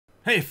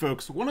Hey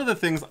folks, one of the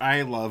things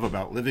I love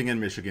about living in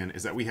Michigan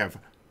is that we have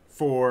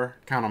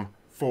count 'em,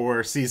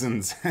 four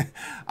seasons.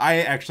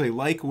 I actually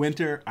like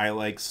winter, I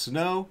like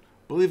snow.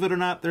 Believe it or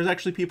not, there's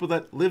actually people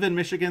that live in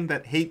Michigan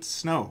that hate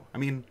snow. I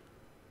mean,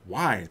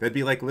 why? That'd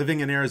be like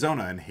living in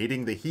Arizona and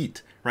hating the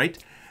heat, right?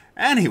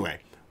 Anyway,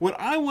 what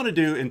I want to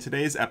do in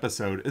today's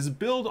episode is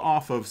build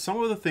off of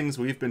some of the things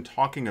we've been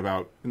talking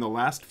about in the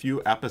last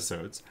few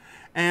episodes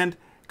and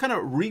kind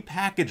of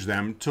repackage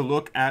them to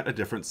look at a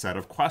different set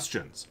of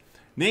questions.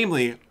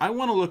 Namely, I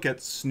want to look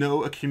at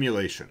snow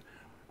accumulation.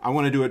 I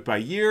want to do it by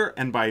year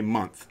and by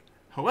month.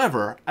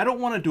 However, I don't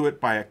want to do it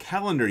by a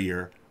calendar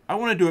year. I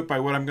want to do it by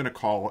what I'm going to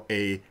call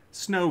a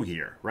snow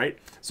year, right?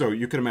 So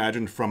you can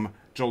imagine from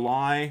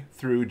July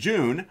through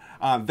June,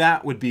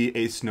 that would be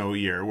a snow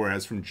year,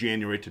 whereas from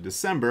January to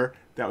December,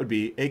 that would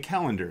be a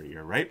calendar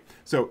year, right?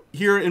 So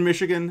here in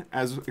Michigan,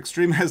 as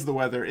extreme as the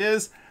weather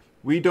is,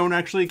 we don't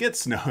actually get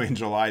snow in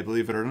July,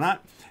 believe it or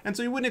not. And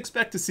so you wouldn't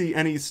expect to see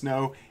any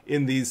snow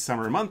in these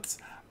summer months.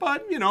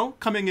 But, you know,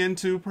 coming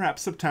into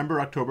perhaps September,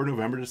 October,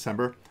 November,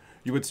 December,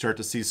 you would start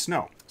to see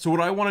snow. So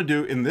what I want to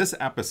do in this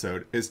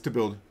episode is to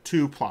build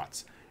two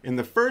plots. In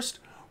the first,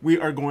 we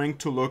are going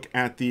to look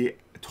at the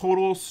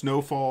total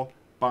snowfall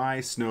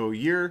by snow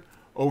year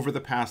over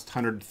the past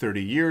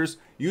 130 years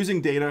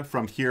using data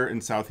from here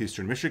in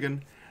southeastern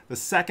Michigan. The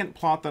second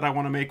plot that I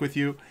want to make with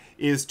you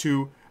is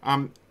to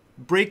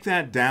break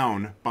that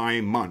down by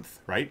month,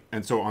 right?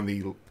 And so on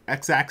the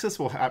x-axis,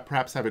 we'll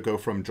perhaps have it go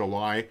from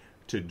July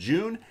to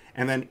June,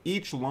 and then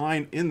each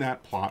line in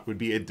that plot would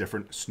be a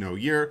different snow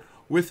year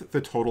with the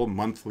total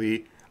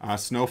monthly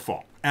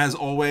snowfall. As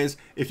always,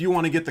 if you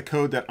want to get the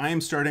code that I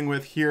am starting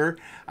with here,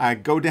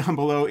 go down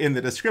below in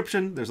the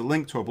description. There's a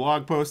link to a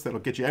blog post that'll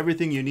get you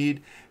everything you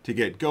need to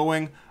get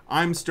going.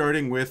 I'm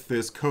starting with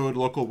this code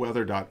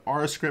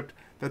localweather.r script.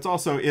 That's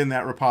also in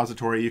that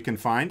repository you can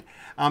find.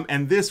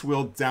 And this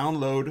will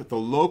download the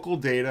local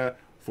data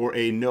for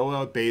a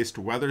NOAA-based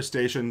weather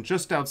station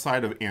just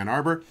outside of Ann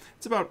Arbor.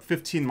 It's about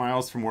 15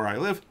 miles from where I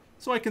live,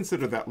 so I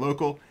consider that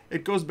local.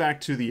 It goes back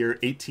to the year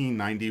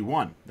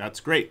 1891. That's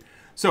great.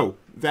 So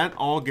that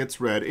all gets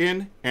read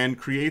in and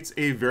creates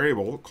a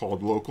variable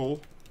called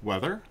local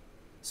weather.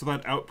 So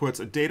that outputs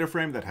a data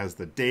frame that has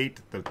the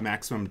date, the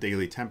maximum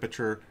daily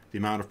temperature, the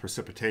amount of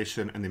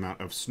precipitation, and the amount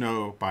of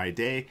snow by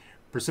day.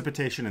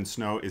 Precipitation and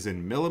snow is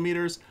in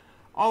millimeters.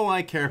 All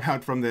I care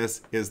about from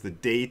this is the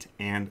date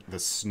and the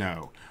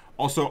snow.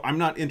 Also, I'm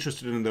not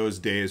interested in those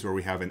days where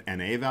we have an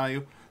NA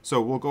value,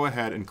 so we'll go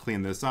ahead and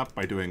clean this up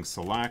by doing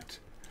select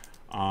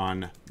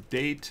on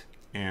date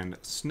and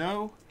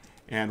snow,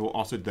 and we'll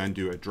also then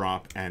do a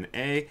drop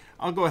NA.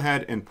 I'll go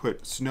ahead and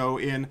put snow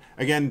in.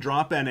 Again,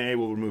 drop NA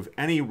will remove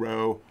any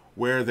row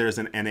where there's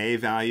an NA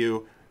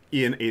value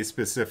in a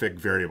specific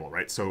variable,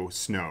 right? So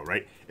snow,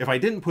 right? If I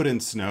didn't put in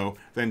snow,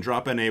 then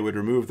drop NA would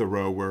remove the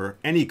row where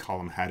any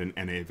column had an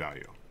NA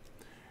value.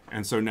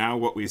 And so now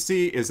what we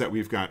see is that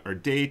we've got our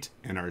date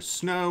and our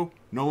snow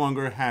no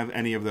longer have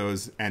any of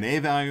those NA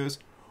values.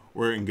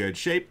 We're in good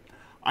shape.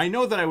 I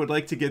know that I would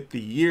like to get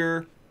the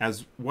year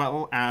as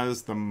well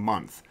as the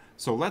month.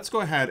 So let's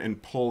go ahead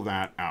and pull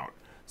that out.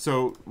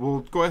 So we'll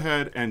go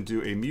ahead and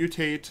do a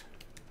mutate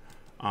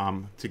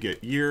to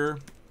get year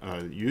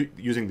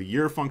using the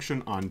year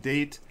function on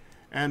date.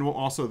 And we'll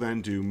also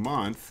then do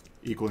month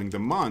equaling the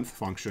month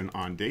function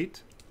on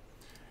date.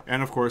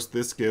 And of course,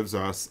 this gives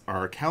us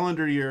our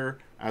calendar year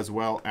as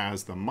well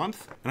as the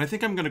month. And I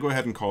think I'm going to go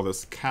ahead and call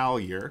this cal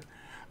year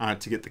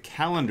to get the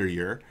calendar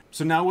year.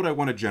 So now what I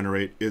want to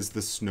generate is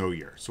the snow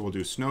year. So we'll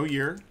do snow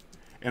year.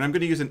 And I'm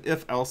going to use an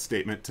if-else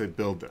statement to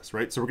build this,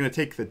 right? So we're going to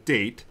take the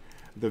date,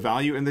 the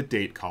value in the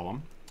date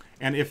column.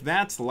 And if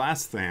that's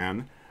less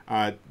than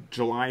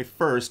July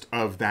 1st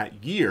of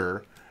that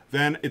year,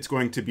 then it's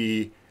going to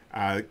be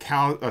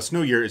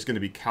snow year is going to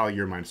be cal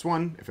year minus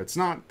 1. If it's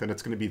not, then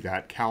it's going to be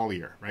that cal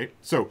year, right?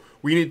 So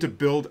we need to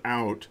build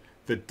out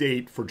the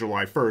date for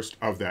July 1st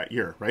of that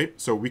year, right?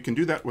 So we can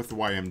do that with the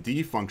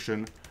YMD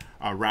function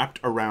wrapped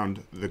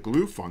around the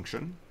glue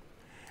function.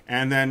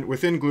 And then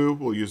within glue,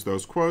 we'll use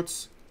those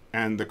quotes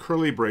and the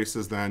curly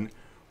braces then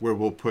where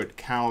we'll put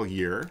cal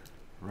year,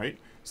 right?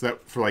 So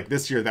that for like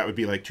this year, that would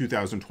be like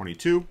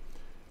 2022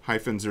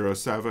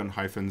 -07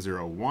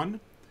 -01.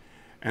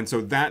 And so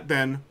that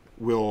then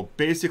will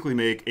basically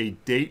make a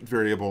date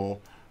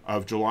variable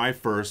of July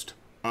 1st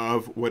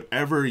of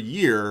whatever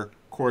year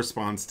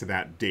corresponds to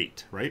that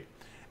date, right?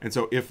 And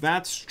so if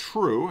that's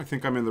true, I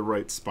think I'm in the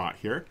right spot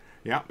here.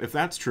 Yeah, if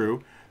that's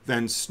true,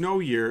 then snow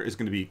year is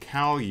going to be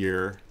cal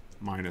year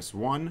minus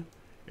 1.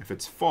 If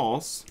it's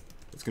false,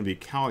 it's going to be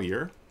cal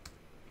year.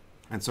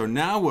 And so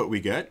now what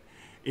we get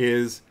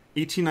is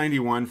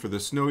 1891 for the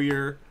snow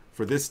year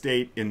for this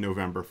date in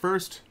November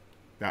 1st.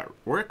 That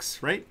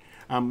works, right?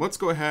 Let's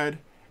go ahead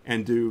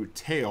and do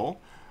tail,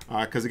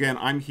 because again,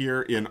 I'm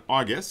here in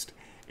August,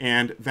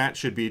 and that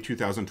should be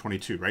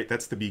 2022, right?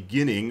 That's the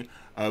beginning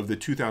of the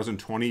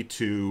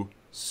 2022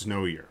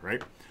 snow year,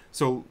 right?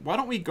 So why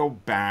don't we go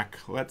back,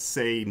 let's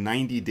say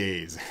 90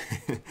 days.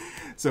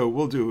 So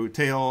we'll do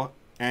tail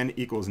n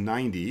equals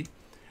 90.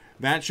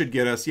 that should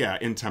get us, yeah,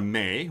 into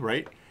May,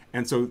 right?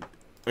 And so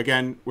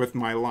again, with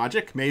my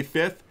logic, May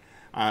 5th,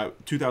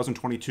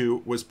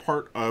 2022 was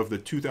part of the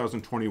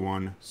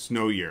 2021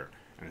 snow year.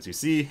 And as you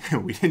see,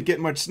 we didn't get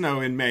much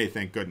snow in May,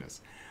 thank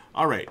goodness.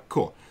 All right,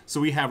 cool.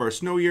 So we have our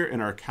snow year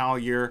and our cal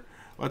year.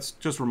 Let's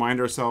just remind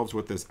ourselves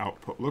what this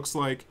output looks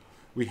like.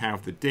 We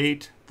have the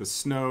date, the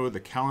snow, the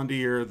calendar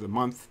year, the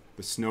month,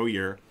 the snow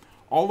year.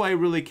 All I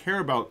really care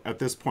about at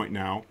this point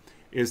now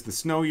is the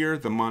snow year,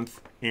 the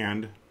month,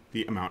 and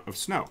the amount of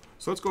snow.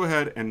 So let's go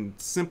ahead and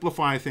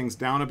simplify things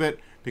down a bit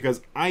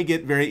because I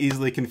get very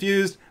easily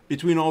confused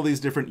between all these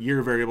different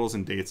year variables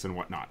and dates and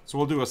whatnot. So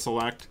we'll do a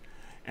select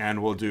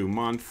and we'll do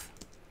month,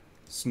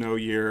 snow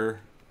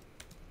year,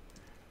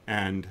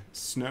 and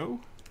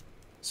snow.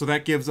 So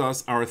that gives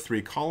us our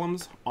 3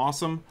 columns.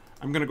 Awesome.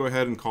 I'm going to go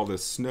ahead and call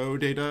this snow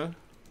data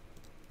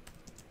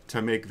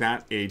to make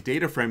that a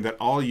data frame that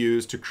I'll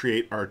use to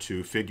create our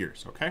 2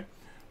 figures. Okay.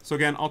 So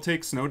again, I'll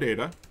take snow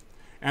data.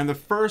 And the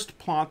first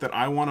plot that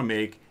I want to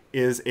make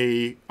is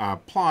a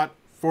plot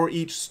for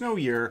each snow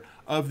year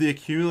of the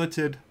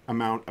accumulated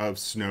amount of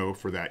snow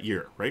for that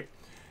year, right?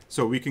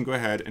 So we can go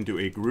ahead and do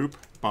a group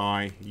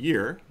by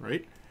year,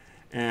 right?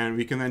 And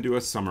we can then do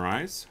a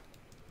summarize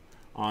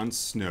on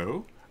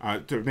snow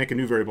to make a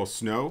new variable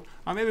snow.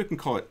 Maybe we can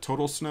call it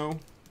total snow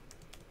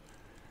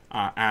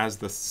as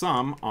the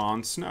sum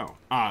on snow.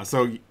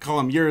 So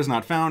column year is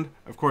not found.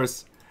 Of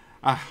course,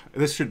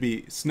 this should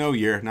be snow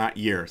year, not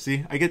year.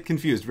 See, I get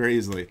confused very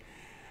easily.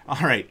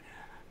 All right,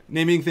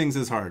 naming things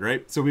is hard,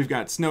 right? So we've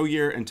got snow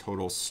year and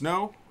total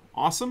snow.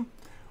 Awesome.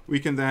 We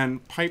can then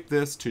pipe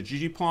this to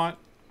ggplot,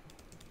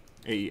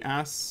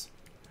 AES,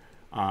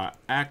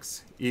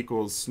 x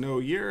equals snow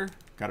year.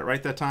 Got it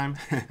right that time.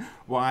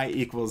 Y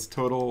equals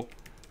total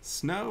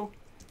snow.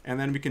 And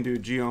then we can do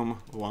geom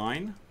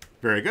line.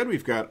 Very good.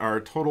 We've got our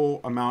total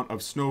amount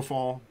of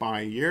snowfall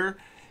by year.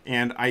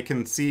 And I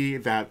can see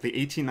that the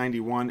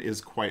 1891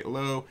 is quite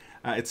low.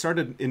 It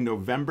started in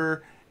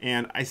November,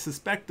 and I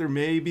suspect there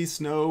may be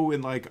snow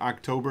in like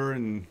October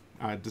and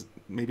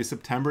maybe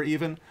September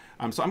even.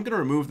 So I'm going to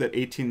remove that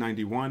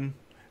 1891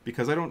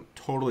 because I don't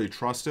totally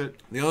trust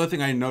it. The other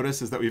thing I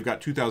notice is that we've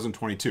got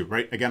 2022,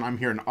 right? Again, I'm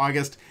here in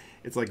August.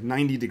 It's like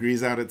 90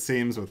 degrees out, it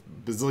seems, with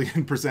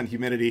bazillion%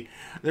 humidity.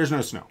 There's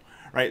no snow,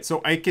 right? So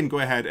I can go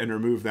ahead and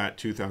remove that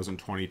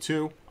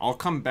 2022. I'll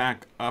come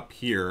back up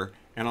here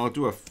and I'll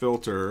do a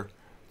filter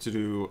to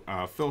do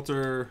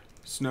filter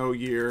snow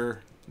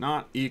year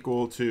not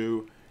equal to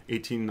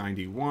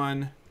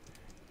 1891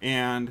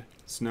 and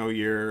snow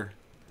year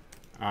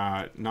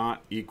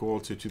not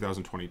equal to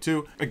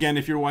 2022. Again,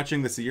 if you're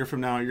watching this a year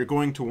from now, you're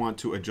going to want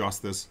to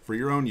adjust this for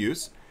your own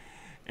use.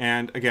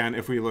 And again,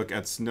 if we look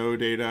at snow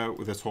data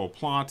with this whole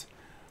plot,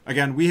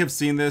 again, we have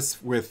seen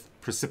this with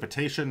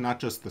precipitation, not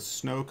just the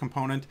snow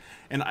component.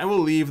 And I will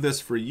leave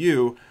this for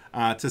you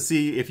to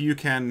see if you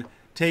can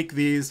take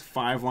these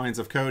 5 lines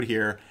of code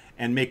here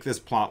and make this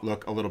plot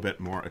look a little bit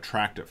more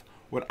attractive.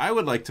 What I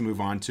would like to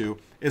move on to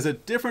is a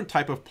different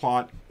type of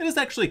plot. It is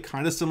actually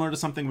kind of similar to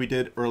something we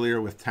did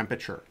earlier with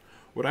temperature.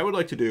 What I would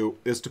like to do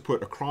is to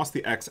put across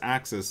the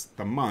x-axis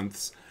the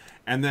months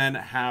and then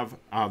have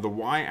the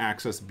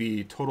y-axis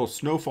be total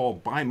snowfall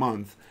by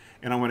month.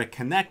 And I want to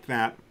connect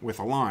that with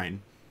a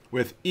line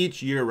with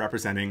each year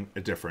representing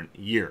a different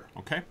year.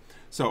 Okay.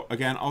 So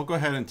again, I'll go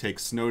ahead and take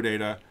snow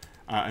data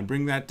and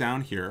bring that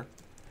down here.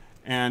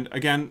 And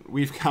again,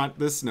 we've got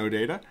this snow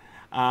data.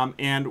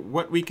 And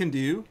what we can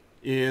do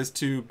is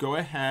to go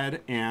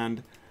ahead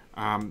and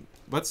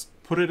let's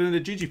put it in a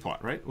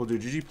ggplot, right? We'll do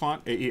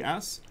ggplot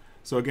AES.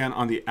 So again,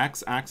 on the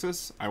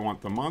x-axis, I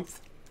want the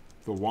month.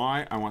 The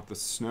y, I want the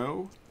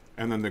snow.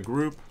 And then the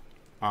group,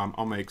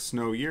 I'll make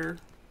snow year.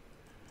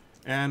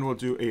 And we'll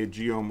do a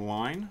geom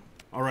line.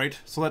 All right,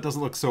 so that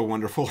doesn't look so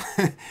wonderful.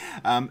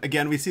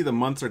 Again, we see the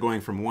months are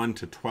going from 1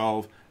 to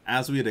 12,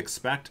 as we'd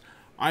expect.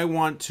 I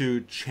want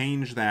to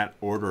change that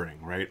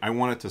ordering, right? I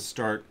want it to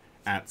start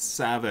at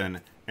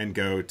 7 and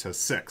go to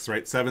 6,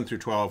 right? 7 through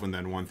 12 and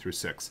then 1 through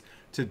 6.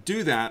 To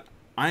do that,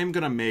 I'm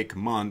going to make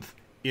month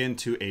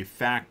into a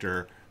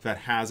factor that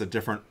has a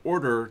different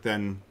order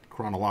than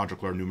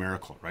chronological or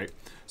numerical, right?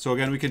 So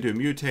again, we can do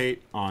mutate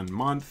on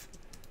month,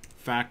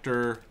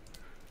 factor,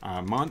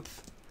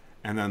 month,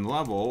 and then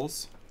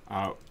levels.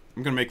 I'm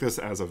going to make this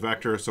as a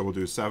vector, so we'll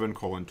do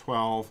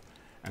 7:12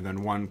 and then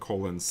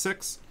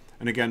 1:6.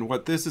 And again,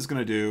 what this is going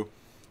to do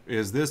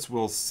is this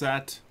will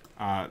set,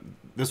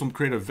 this will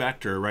create a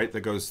vector, right,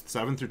 that goes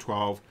 7 through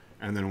 12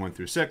 and then 1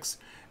 through 6.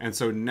 And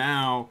so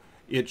now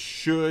it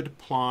should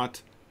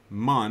plot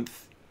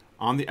month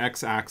on the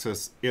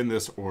x-axis in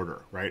this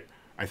order, right?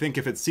 I think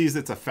if it sees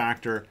it's a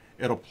factor,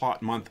 it'll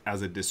plot month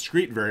as a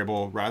discrete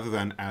variable rather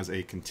than as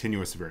a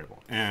continuous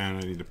variable. And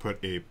I need to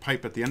put a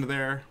pipe at the end of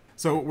there.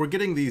 So we're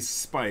getting these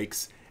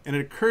spikes, and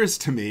it occurs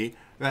to me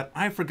that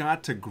I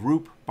forgot to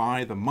group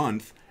by the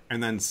month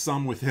and then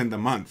sum within the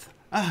month.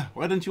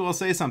 Why didn't you all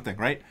say something,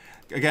 right?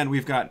 Again,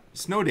 we've got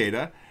snow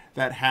data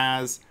that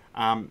has,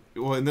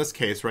 well, in this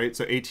case, right,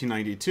 so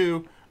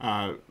 1892,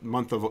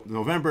 month of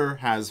November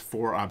has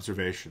 4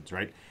 observations,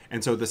 right?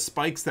 And so the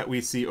spikes that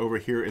we see over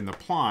here in the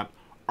plot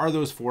are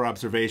those 4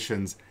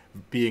 observations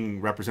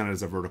being represented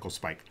as a vertical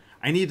spike.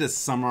 I need to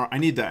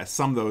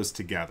sum those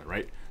together,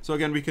 right? So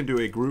again, we can do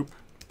a group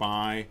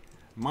by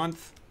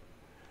month,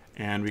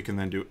 and we can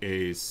then do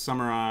a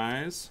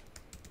summarize,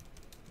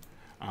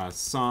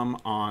 sum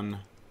on,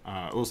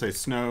 we'll say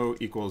snow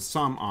equals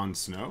sum on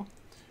snow,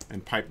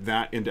 and pipe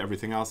that into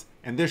everything else,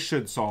 and this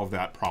should solve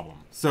that problem.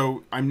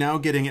 So I'm now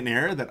getting an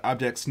error that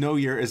object snow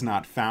year is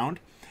not found.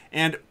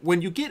 And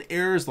when you get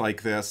errors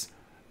like this,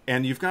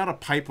 and you've got a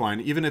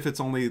pipeline, even if it's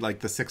only like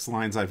the 6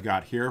 lines I've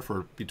got here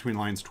for between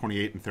lines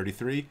 28 and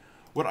 33,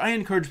 what I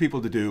encourage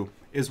people to do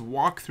is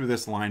walk through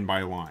this line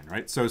by line,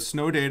 right? So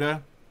snow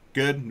data,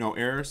 good, no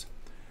errors.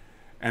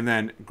 And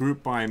then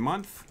group by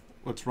month,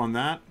 let's run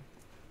that.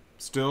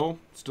 Still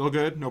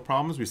good, no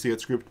problems. We see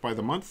it's grouped by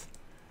the month.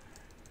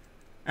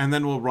 And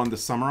then we'll run the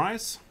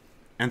summarize.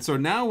 And so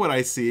now what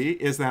I see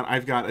is that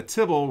I've got a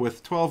tibble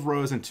with 12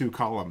 rows and 2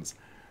 columns.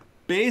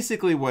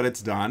 Basically what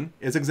it's done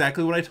is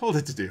exactly what I told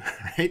it to do,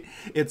 right?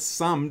 It's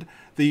summed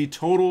the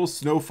total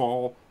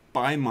snowfall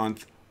by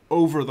month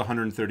over the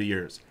 130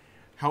 years.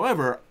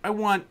 However, I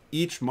want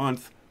each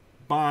month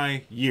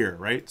by year,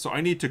 right? So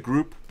I need to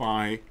group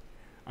by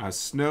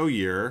snow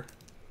year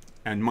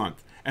and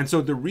month. And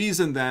so the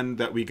reason then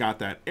that we got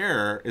that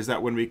error is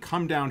that when we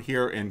come down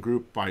here and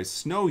group by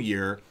snow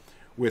year,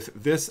 with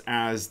this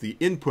as the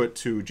input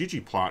to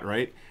ggplot,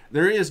 right,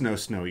 there is no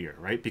snow year,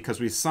 right, because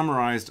we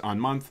summarized on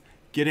month,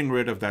 getting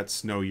rid of that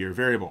snow year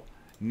variable.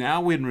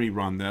 Now when we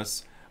run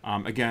this,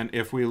 again,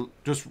 if we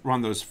just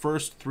run those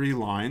first 3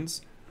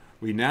 lines,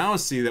 we now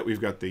see that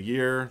we've got the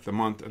year, the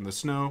month, and the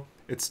snow.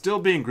 It's still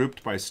being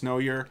grouped by snow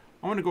year.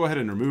 I want to go ahead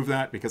and remove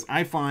that because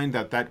I find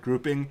that that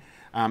grouping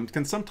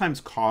can sometimes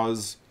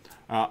cause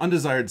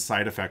undesired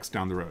side effects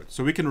down the road.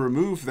 So we can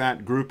remove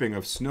that grouping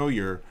of snow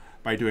year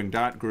by doing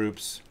dot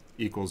groups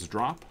equals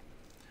drop.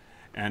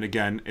 And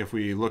again, if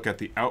we look at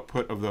the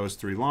output of those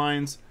 3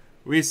 lines,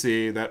 we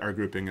see that our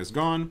grouping is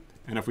gone.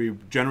 And if we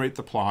generate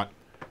the plot,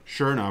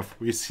 sure enough,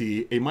 we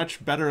see a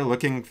much better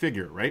looking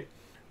figure, right?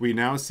 We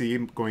now see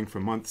going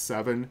from month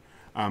 7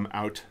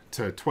 out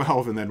to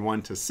 12 and then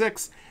 1 to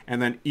 6,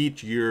 and then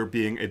each year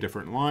being a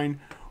different line.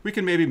 We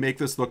can maybe make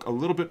this look a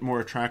little bit more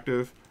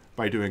attractive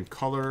by doing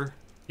color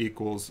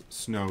equals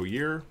snow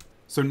year.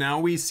 So now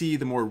we see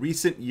the more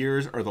recent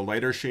years are the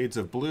lighter shades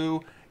of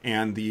blue,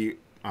 and the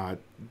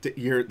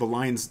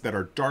lines that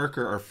are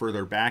darker are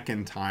further back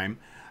in time.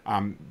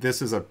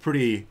 This is a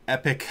pretty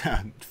epic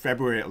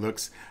February, it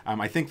looks.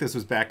 I think this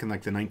was back in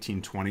like the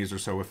 1920s or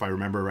so, if I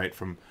remember right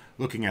from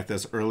looking at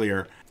this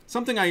earlier.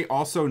 Something I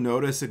also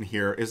notice in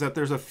here is that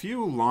there's a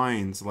few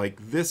lines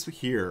like this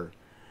here.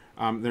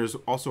 There's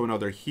also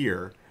another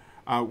here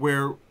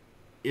where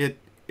it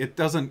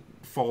doesn't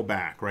fall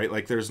back, right?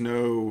 Like there's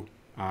no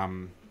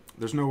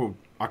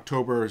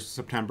October,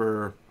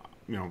 September,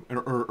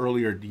 or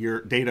earlier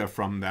year data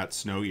from that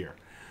snow year.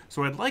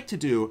 So what I'd like to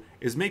do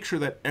is make sure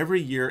that every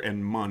year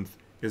and month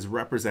is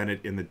represented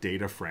in the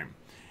data frame.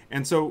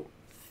 And so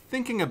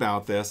thinking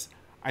about this,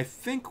 I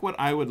think what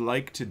I would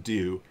like to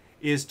do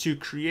is to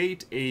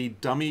create a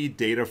dummy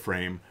data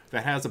frame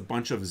that has a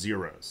bunch of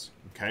zeros,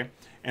 okay?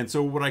 And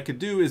so what I could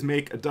do is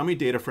make a dummy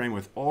data frame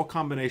with all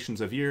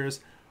combinations of years,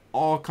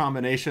 all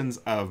combinations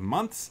of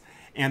months,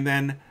 and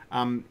then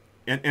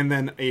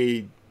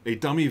a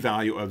dummy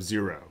value of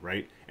 0,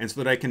 right? And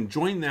so that I can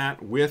join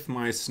that with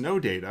my snow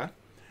data,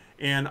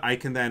 and I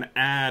can then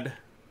add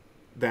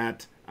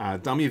that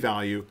dummy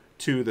value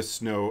to the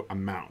snow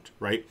amount,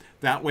 right?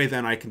 That way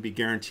then I can be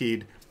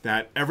guaranteed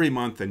that every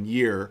month and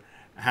year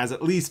has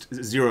at least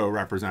 0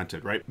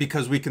 represented, right?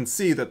 Because we can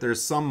see that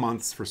there's some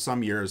months for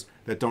some years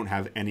that don't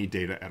have any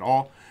data at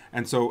all.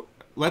 And so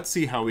let's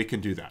see how we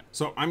can do that.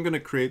 So I'm going to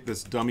create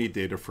this dummy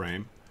data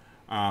frame,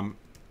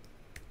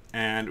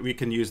 and we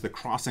can use the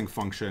crossing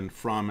function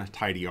from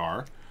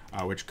tidyr,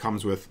 which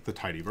comes with the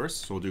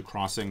tidyverse. So we'll do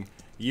crossing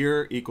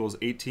year equals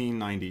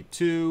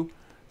 1892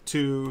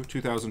 to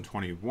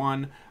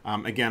 2021.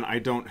 Again, I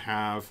don't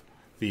have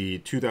the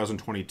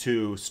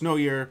 2022 snow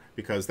year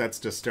because that's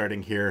just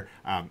starting here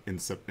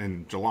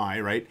in July,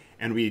 right?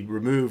 And we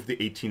remove the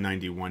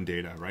 1891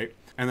 data, right?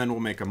 And then we'll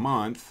make a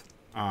month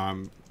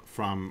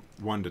from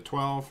 1 to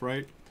 12,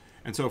 right?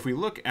 And so if we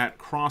look at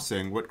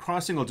crossing, what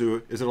crossing will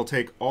do is it'll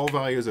take all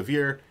values of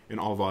year and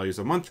all values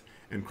of month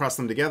and cross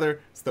them together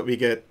so that we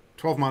get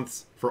 12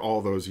 months for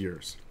all those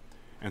years.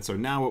 And so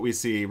now what we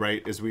see,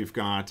 right, is we've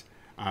got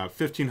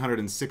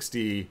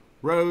 1,560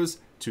 rows,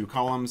 2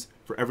 columns.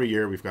 For every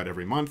year, we've got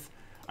every month.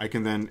 I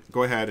can then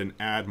go ahead and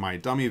add my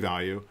dummy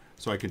value.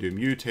 So I can do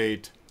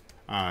mutate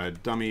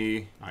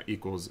dummy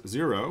equals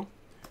 0.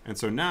 And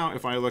so now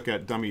if I look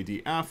at dummy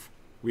df,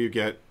 we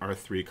get our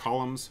 3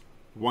 columns.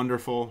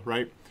 Wonderful,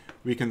 right?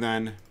 We can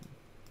then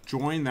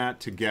join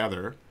that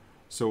together.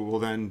 So we'll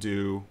then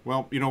do,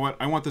 well, you know what?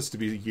 I want this to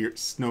be year,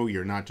 snow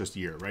year, not just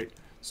year, right?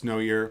 Snow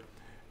year.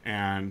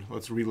 And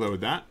let's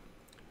reload that.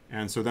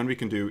 And so then we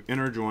can do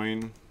inner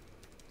join,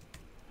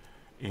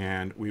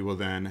 and we will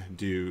then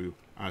do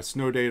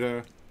snow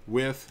data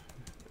with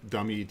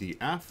dummy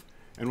df,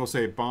 and we'll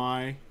say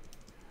by,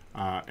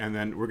 and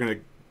then we're going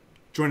to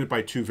join it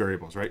by two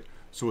variables, right?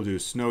 So we'll do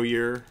snow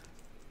year,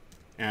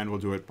 and we'll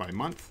do it by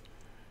month.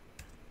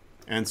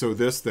 And so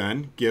this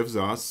then gives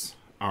us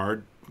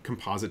our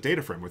composite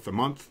data frame with the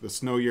month, the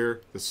snow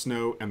year, the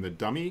snow, and the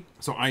dummy.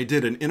 So I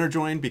did an inner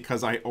join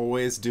because I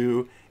always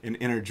do an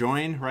inner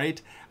join,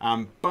 right?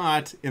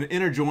 But an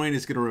inner join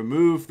is going to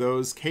remove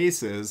those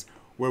cases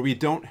where we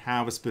don't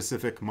have a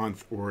specific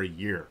month or a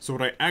year. So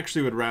what I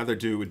actually would rather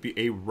do would be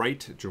a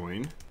right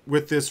join.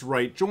 With this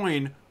right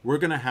join, we're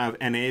going to have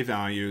NA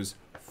values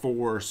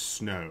for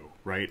snow,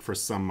 right? For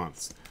some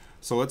months.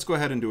 So let's go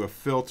ahead and do a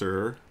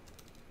filter,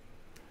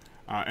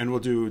 and we'll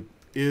do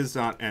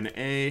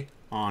is.na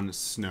on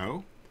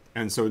snow.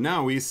 And so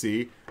now we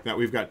see that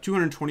we've got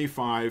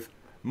 225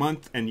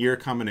 month and year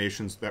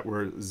combinations that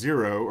were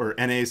 0, or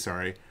NA,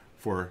 sorry,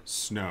 for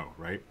snow,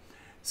 right?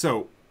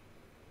 So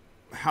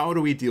how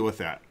do we deal with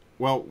that?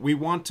 Well, we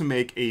want to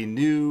make a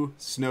new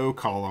snow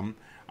column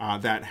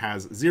that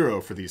has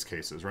 0 for these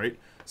cases, right?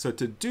 So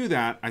to do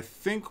that, I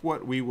think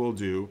what we will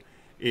do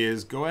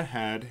is go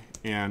ahead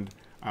and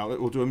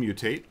we'll do a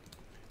mutate,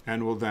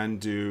 and we'll then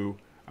do,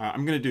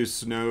 I'm going to do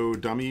snow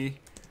dummy,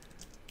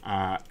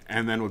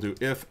 and then we'll do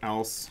if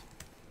else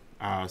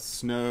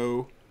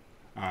snow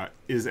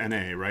is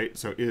NA, right?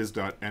 So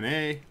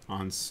is.na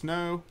on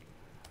snow.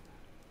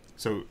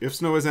 So if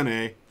snow is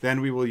NA,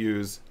 then we will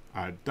use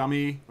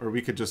dummy, or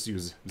we could just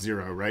use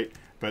 0, right?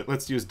 But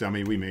let's use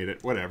dummy, we made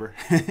it, whatever.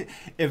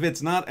 If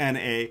it's not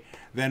NA,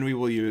 then we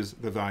will use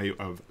the value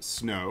of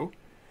snow.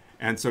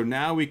 And so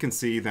now we can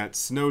see that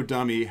snow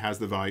dummy has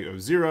the value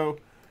of 0,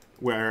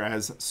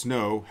 whereas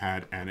snow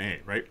had NA,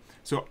 right?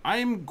 So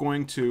I'm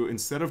going to,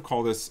 instead of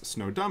call this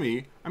snow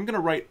dummy, I'm going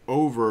to write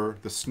over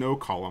the snow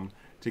column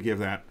to give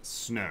that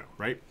snow,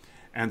 right?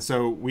 And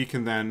so we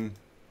can then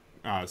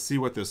see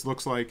what this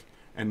looks like.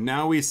 And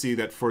now we see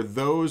that for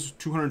those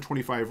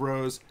 225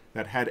 rows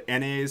that had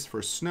NAs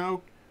for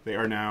snow, they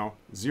are now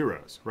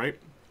 0s, right?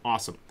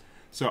 Awesome.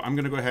 So I'm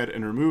going to go ahead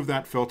and remove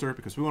that filter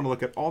because we want to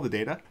look at all the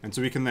data. And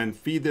so we can then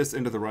feed this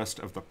into the rest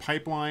of the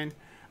pipeline.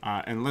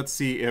 And let's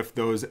see if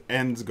those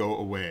ends go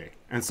away.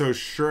 And so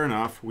sure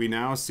enough, we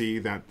now see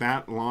that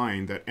that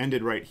line that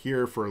ended right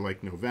here for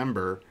like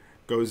November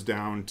goes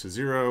down to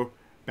 0,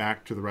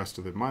 back to the rest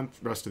of the month,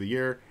 rest of the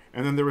year.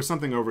 And then there was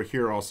something over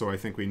here also, I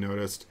think we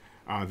noticed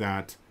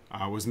that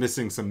was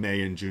missing some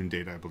May and June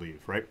data, I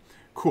believe, right?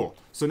 Cool.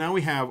 So now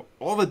we have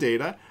all the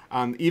data.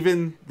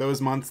 Even those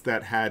months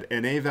that had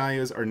NA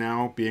values are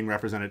now being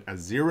represented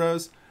as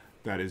 0s.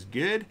 That is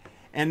good.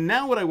 And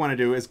now what I want to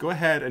do is go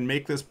ahead and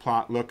make this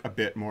plot look a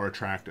bit more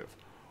attractive.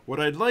 What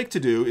I'd like to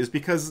do is,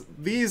 because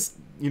these,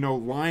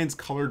 lines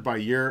colored by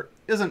year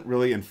isn't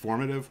really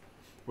informative,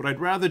 what I'd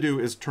rather do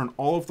is turn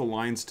all of the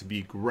lines to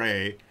be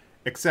gray,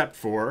 except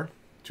for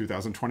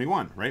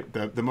 2021, right?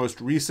 The most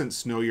recent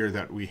snow year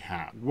that we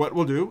have. What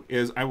we'll do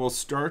is I will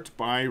start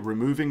by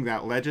removing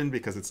that legend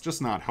because it's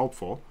just not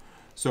helpful.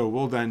 So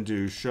we'll then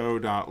do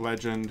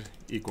show.legend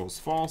equals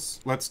false.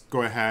 Let's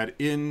go ahead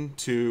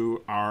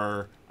into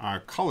our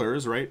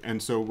colors, right?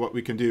 And so what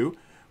we can do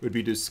would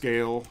be to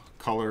scale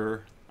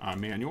color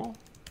manual,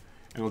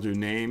 and we'll do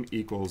name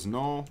equals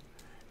null.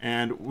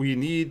 And we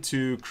need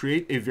to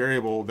create a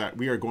variable that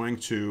we are going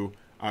to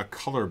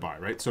color by,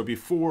 right? So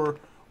before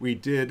we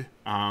did,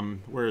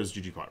 where is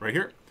ggplot? Right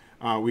here.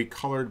 We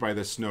colored by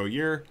the snow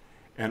year,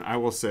 and I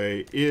will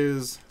say,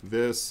 is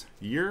this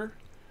year?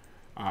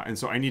 And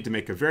so I need to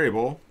make a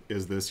variable,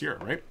 is this year,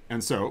 right?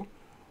 And so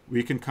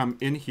we can come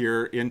in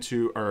here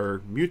into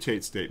our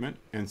mutate statement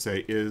and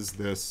say, is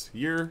this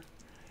year?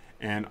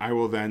 And I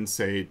will then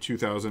say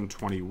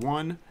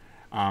 2021.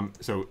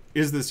 So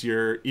is this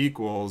year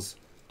equals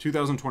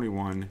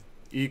 2021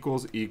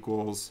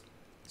 equals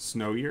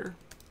snow year,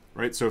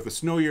 right? So if the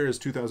snow year is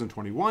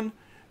 2021,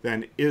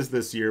 then is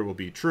this year will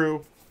be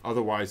true.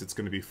 Otherwise, it's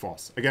going to be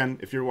false. Again,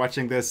 if you're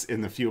watching this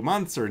in a few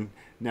months or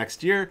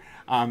next year,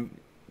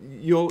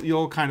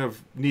 you'll kind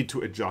of need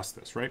to adjust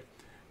this, right?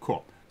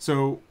 Cool.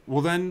 So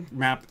we'll then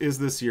map is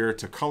this year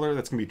to color.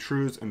 That's going to be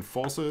trues and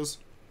falses.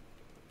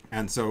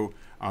 And so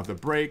the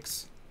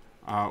breaks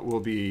will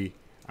be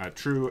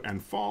true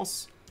and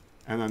false.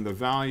 And then the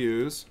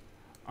values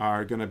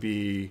are going to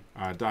be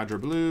Dodger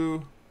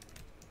blue.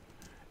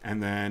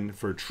 And then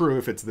for true,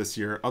 if it's this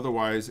year,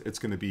 otherwise it's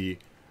going to be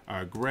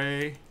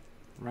gray,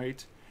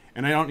 right?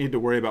 And I don't need to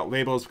worry about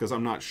labels because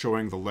I'm not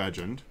showing the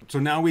legend. So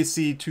now we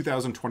see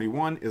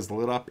 2021 is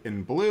lit up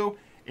in blue,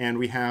 and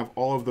we have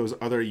all of those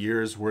other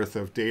years worth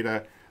of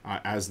data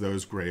as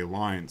those gray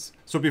lines.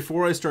 So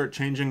before I start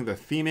changing the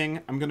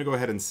theming, I'm going to go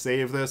ahead and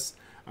save this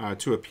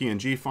to a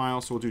PNG file.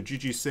 So we'll do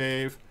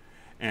ggsave,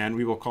 and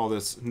we will call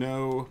this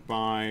no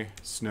by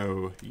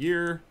snow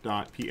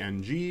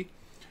year.png,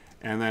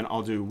 and then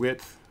I'll do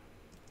width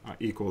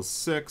equals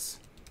 6,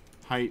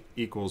 height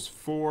equals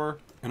 4,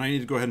 and I need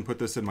to go ahead and put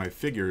this in my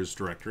figures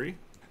directory.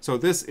 So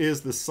this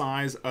is the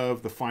size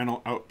of the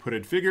final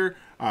outputted figure.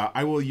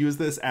 I will use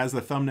this as the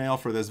thumbnail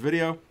for this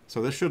video,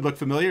 so this should look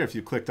familiar if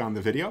you clicked on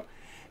the video.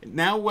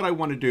 Now what I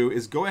want to do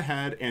is go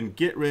ahead and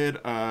get rid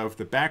of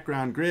the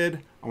background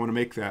grid. I want to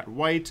make that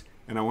white,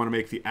 and I want to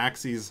make the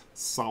axes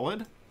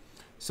solid.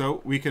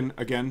 So we can,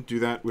 again, do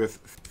that with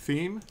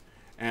theme,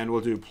 and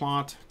we'll do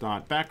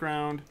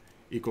plot.background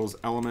equals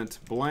element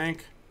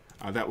blank.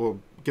 That will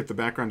get the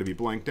background to be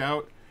blanked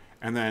out.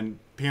 And then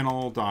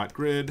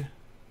panel.grid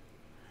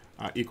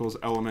equals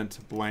element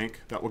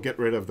blank. That will get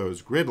rid of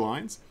those grid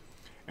lines.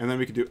 And then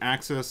we can do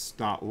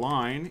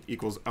axis.line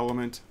equals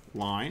element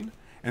line.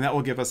 And that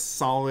will give us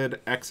solid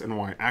X and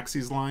Y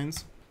axes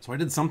lines. So I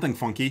did something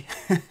funky.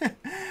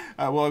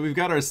 Well, we've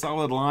got our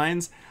solid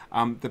lines.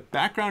 The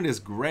background is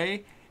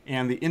gray,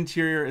 and the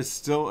interior is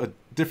still a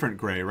different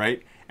gray,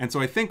 right? And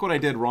so I think what I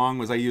did wrong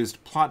was I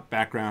used plot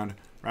background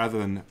rather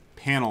than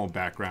panel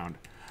background.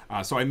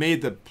 So I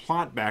made the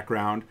plot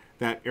background,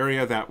 that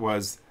area that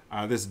was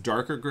this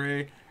darker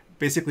gray,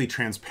 basically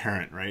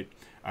transparent, right?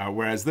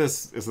 Whereas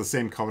this is the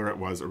same color it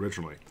was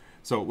originally.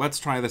 So let's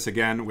try this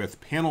again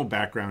with panel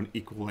background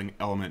equaling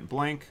element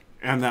blank,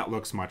 and that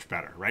looks much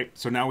better, right?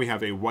 So now we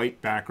have a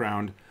white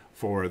background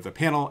for the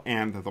panel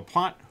and the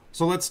plot.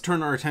 So let's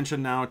turn our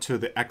attention now to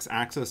the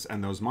x-axis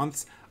and those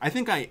months. I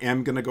think I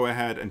am going to go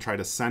ahead and try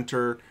to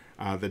center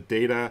the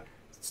data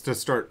to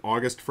start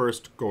August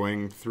 1st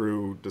going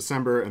through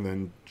December, and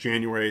then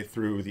January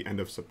through the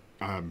end of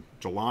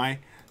July.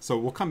 So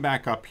we'll come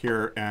back up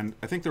here, and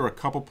I think there were a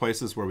couple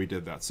places where we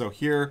did that. So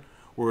here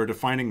we're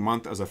defining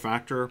month as a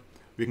factor.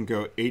 We can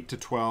go 8 to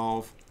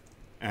 12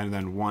 and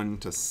then 1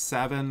 to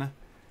 7.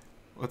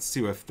 Let's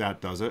see if that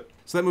does it.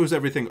 So that moves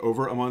everything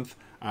over a month,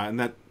 and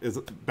that is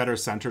better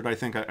centered, I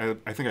think. I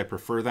think I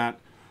prefer that.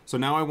 So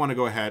now I want to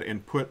go ahead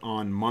and put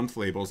on month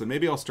labels, and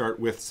maybe I'll start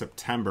with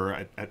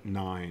September at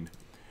 9.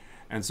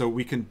 And so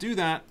we can do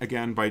that,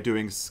 again, by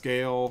doing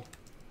scale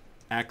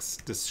x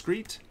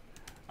discrete.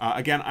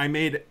 Again, I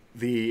made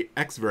the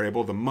x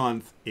variable, the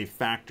month, a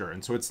factor,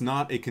 and so it's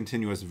not a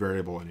continuous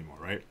variable anymore,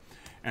 right?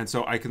 And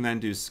so I can then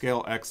do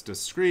scale x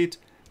discrete,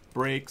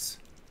 breaks,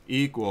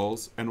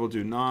 equals, and we'll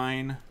do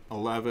 9,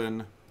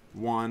 11,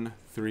 1,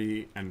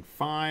 3, and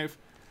 5.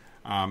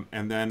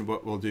 And then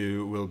what we'll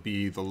do will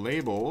be the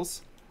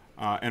labels,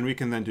 and we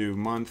can then do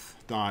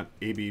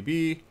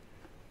month.abb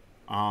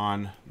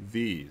on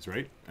these,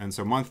 right? And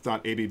so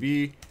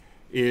month.abb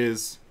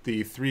is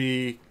the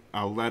 3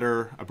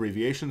 letter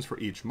abbreviations for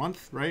each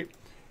month, right?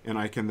 And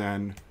I can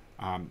then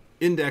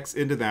index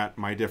into that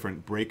my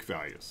different break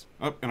values.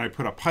 Oh, and I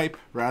put a pipe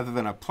rather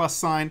than a plus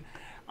sign.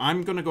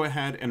 I'm going to go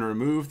ahead and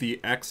remove the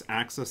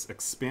x-axis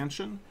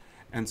expansion.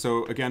 And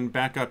so again,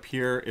 back up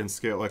here in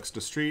scale x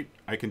discrete,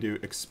 I can do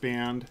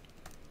expand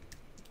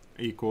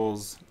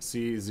equals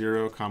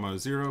C0, comma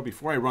 0.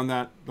 Before I run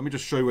that, let me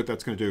just show you what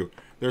that's going to do.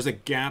 There's a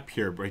gap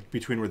here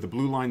between where the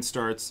blue line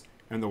starts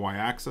and the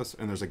y-axis,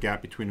 and there's a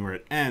gap between where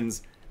it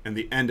ends and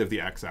the end of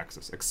the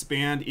x-axis.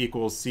 Expand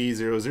equals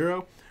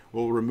C00.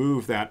 We'll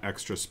remove that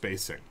extra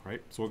spacing,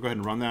 right? So we'll go ahead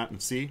and run that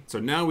and see. So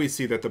now we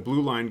see that the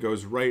blue line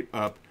goes right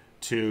up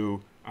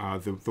to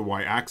the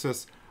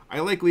y-axis. I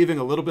like leaving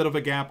a little bit of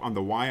a gap on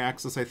the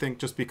y-axis, I think,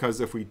 just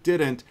because if we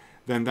didn't,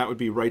 then that would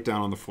be right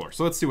down on the floor.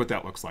 So let's see what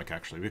that looks like,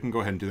 actually. We can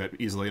go ahead and do that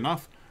easily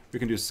enough. We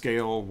can do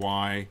scale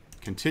y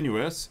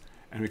continuous,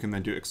 and we can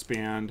then do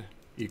expand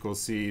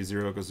equals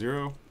C0 goes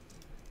 0.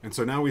 And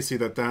so now we see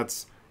that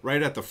that's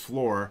right at the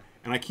floor,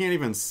 and I can't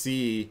even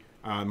see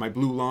my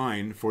blue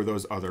line for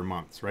those other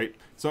months, right?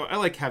 So I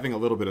like having a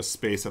little bit of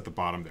space at the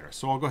bottom there.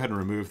 So I'll go ahead and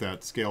remove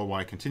that scale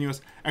y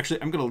continuous.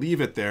 Actually, I'm going to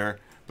leave it there,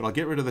 but I'll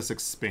get rid of this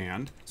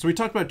expand. So we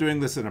talked about doing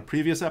this in a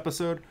previous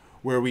episode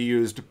where we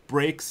used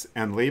breaks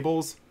and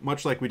labels,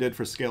 much like we did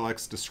for scale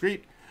x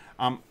discrete.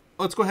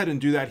 Let's go ahead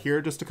and do that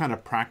here just to kind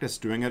of practice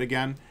doing it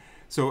again.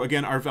 So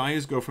again, our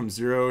values go from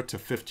 0 to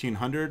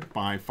 1500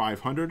 by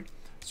 500.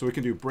 So we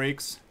can do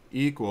breaks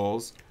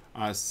equals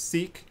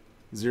seek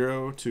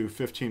 0 to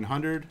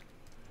 1500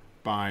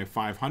 by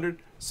 500.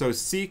 So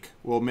seek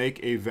will make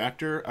a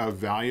vector of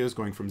values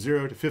going from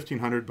 0 to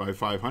 1500 by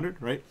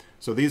 500, right?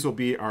 So these will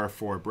be our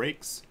 4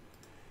 breaks.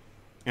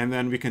 And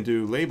then we can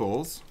do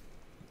labels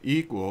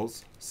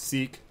equals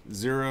seek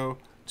 0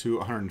 to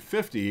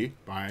 150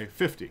 by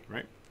 50,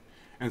 right?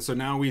 And so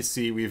now we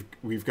see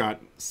we've got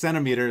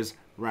centimeters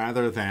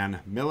rather than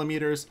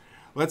millimeters.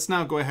 Let's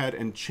now go ahead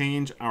and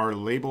change our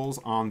labels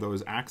on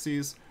those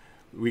axes.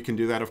 We can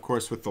do that, of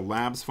course, with the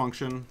labs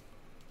function.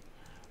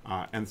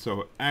 And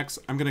so X,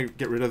 I'm going to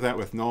get rid of that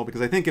with null,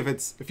 because I think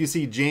if you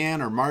see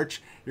Jan or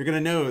March, you're going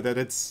to know that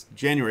it's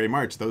January,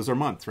 March. Those are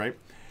months, right?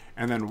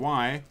 And then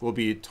Y will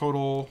be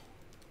total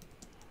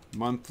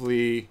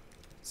monthly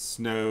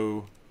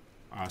snowfall,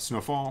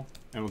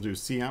 and we'll do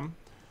CM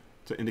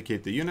to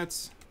indicate the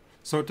units.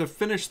 So to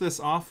finish this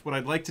off, what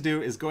I'd like to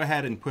do is go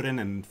ahead and put in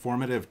an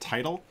informative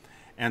title.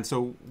 And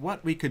so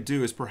what we could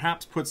do is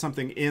perhaps put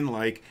something in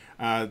like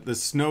the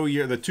snow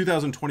year, the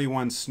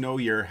 2021 snow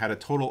year had a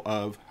total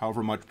of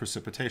however much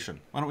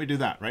precipitation. Why don't we do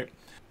that, right?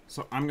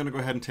 So I'm going to go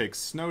ahead and take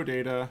snow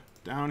data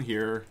down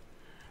here,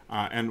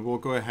 and we'll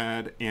go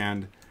ahead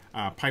and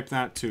pipe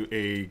that to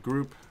a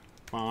group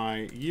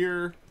by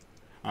year,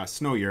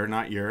 snow year,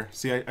 not year.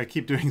 See, I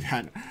keep doing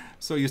that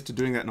So used to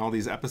doing that in all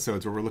these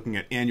episodes where we're looking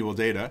at annual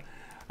data.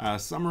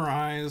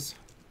 Summarize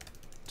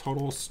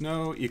total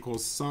snow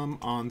equals sum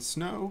on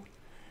snow.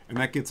 And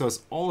that gets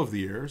us all of the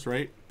years,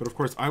 right? But of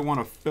course, I want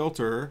to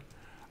filter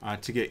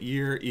to get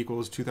year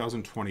equals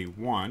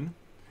 2021.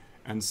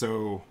 And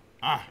so,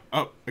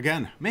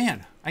 again,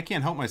 man, I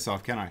can't help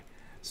myself, can I?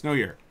 Snow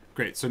year.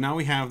 Great. So now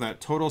we have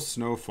that total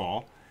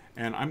snowfall.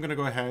 And I'm going to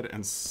go ahead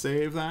and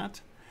save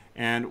that.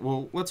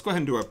 And let's go ahead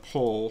and do a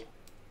poll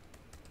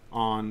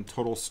on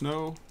total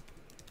snow.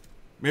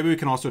 Maybe we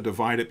can also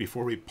divide it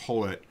before we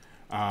pull it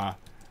by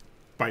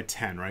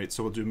 10, right?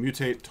 So we'll do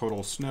mutate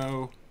total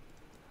snow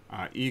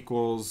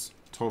equals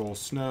total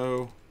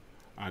snow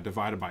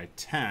divided by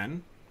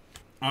 10.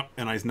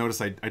 And I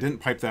noticed I didn't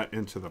pipe that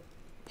into the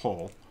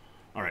poll.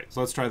 All right, so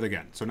let's try that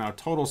again. So now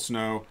total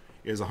snow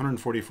is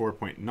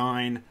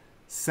 144.9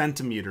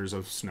 centimeters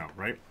of snow,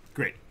 right?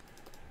 Great.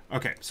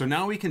 Okay, so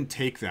now we can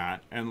take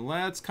that and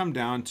let's come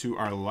down to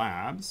our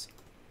labs,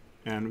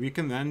 and we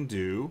can then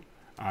do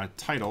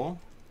title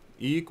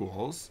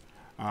equals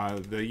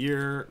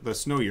the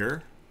snow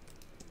year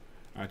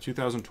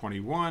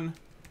 2021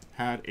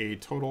 had a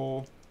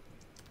total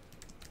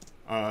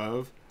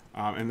of,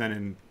 and then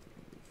in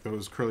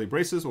those curly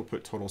braces, we'll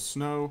put total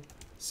snow,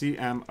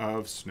 cm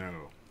of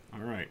snow.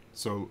 All right,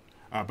 so,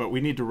 but we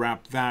need to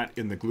wrap that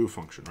in the glue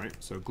function, right?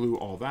 So glue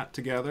all that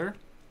together.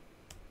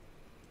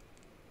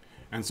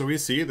 And so we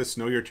see the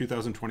snow year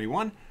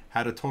 2021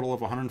 had a total of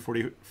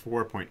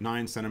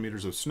 144.9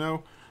 centimeters of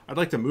snow. I'd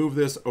like to move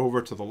this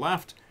over to the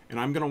left, and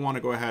I'm going to want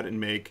to go ahead and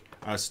make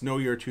snow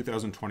year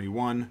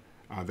 2021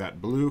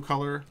 that blue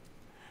color.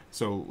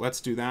 So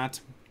let's do that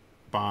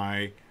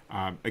by,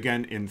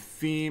 again, in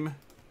theme,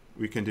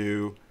 we can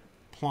do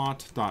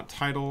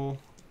plot.title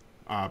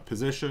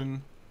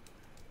position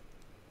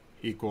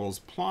equals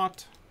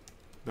plot.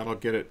 That'll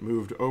get it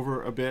moved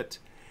over a bit.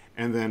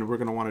 And then we're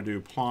going to want to do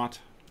plot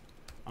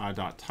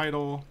dot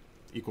title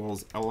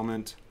equals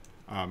element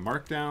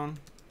markdown.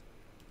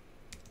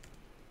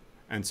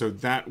 And so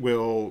that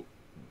will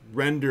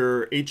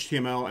render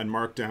HTML and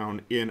markdown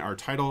in our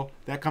title.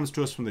 That comes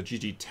to us from the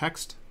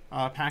ggtext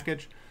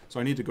package. So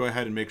I need to go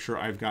ahead and make sure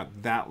I've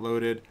got that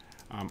loaded.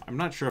 I'm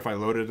not sure if I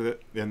loaded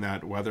it in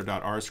that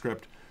weather.r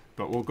script,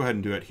 but we'll go ahead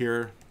and do it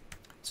here.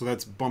 So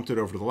that's bumped it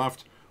over to the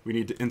left. We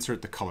need to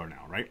insert the color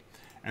now, right?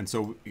 And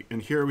so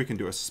in here we can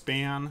do a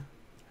span,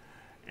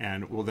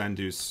 and we'll then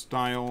do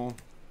style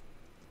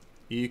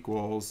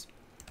equals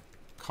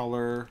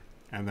color,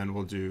 and then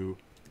we'll do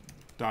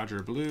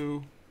Dodger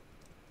blue,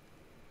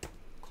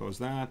 close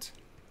that,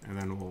 and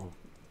then we'll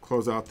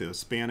close out the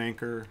span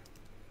anchor.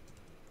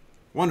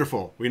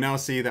 Wonderful. We now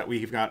see that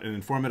we've got an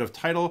informative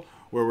title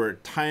where we're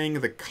tying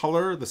the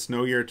color, the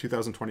snow year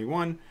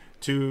 2021,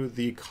 to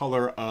the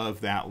color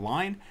of that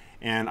line.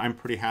 And I'm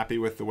pretty happy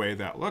with the way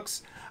that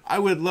looks. I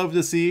would love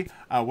to see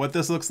what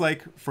this looks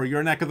like for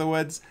your neck of the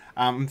woods.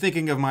 I'm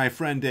thinking of my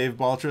friend Dave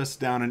Baltras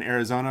down in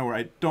Arizona, where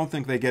I don't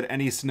think they get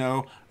any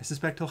snow. I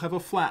suspect he'll have a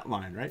flat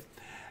line, right?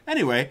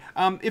 Anyway,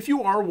 if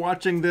you are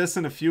watching this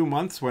in a few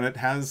months when it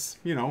has,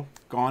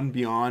 gone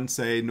beyond,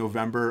 say,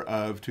 November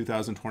of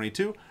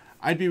 2022,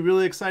 I'd be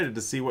really excited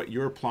to see what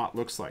your plot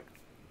looks like.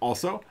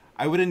 Also,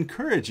 I would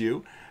encourage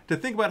you to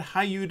think about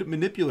how you'd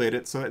manipulate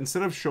it so that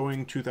instead of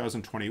showing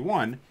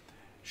 2021,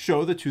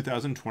 show the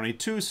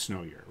 2022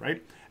 snow year,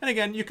 right? And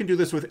again, you can do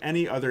this with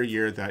any other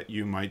year that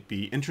you might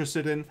be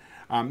interested in.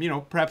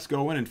 Perhaps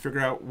go in and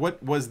figure out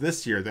what was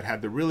this year that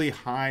had the really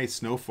high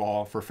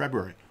snowfall for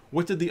February.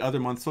 What did the other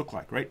months look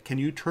like, right? Can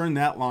you turn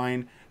that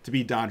line to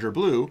be Dodger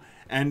blue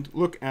and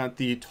look at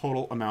the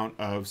total amount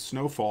of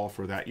snowfall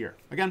for that year?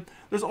 Again,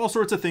 there's all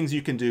sorts of things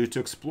you can do to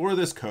explore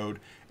this code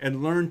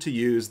and learn to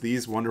use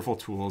these wonderful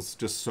tools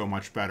just so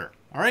much better.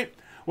 All right?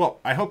 Well,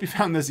 I hope you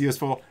found this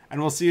useful, and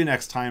we'll see you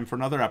next time for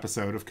another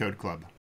episode of Code Club.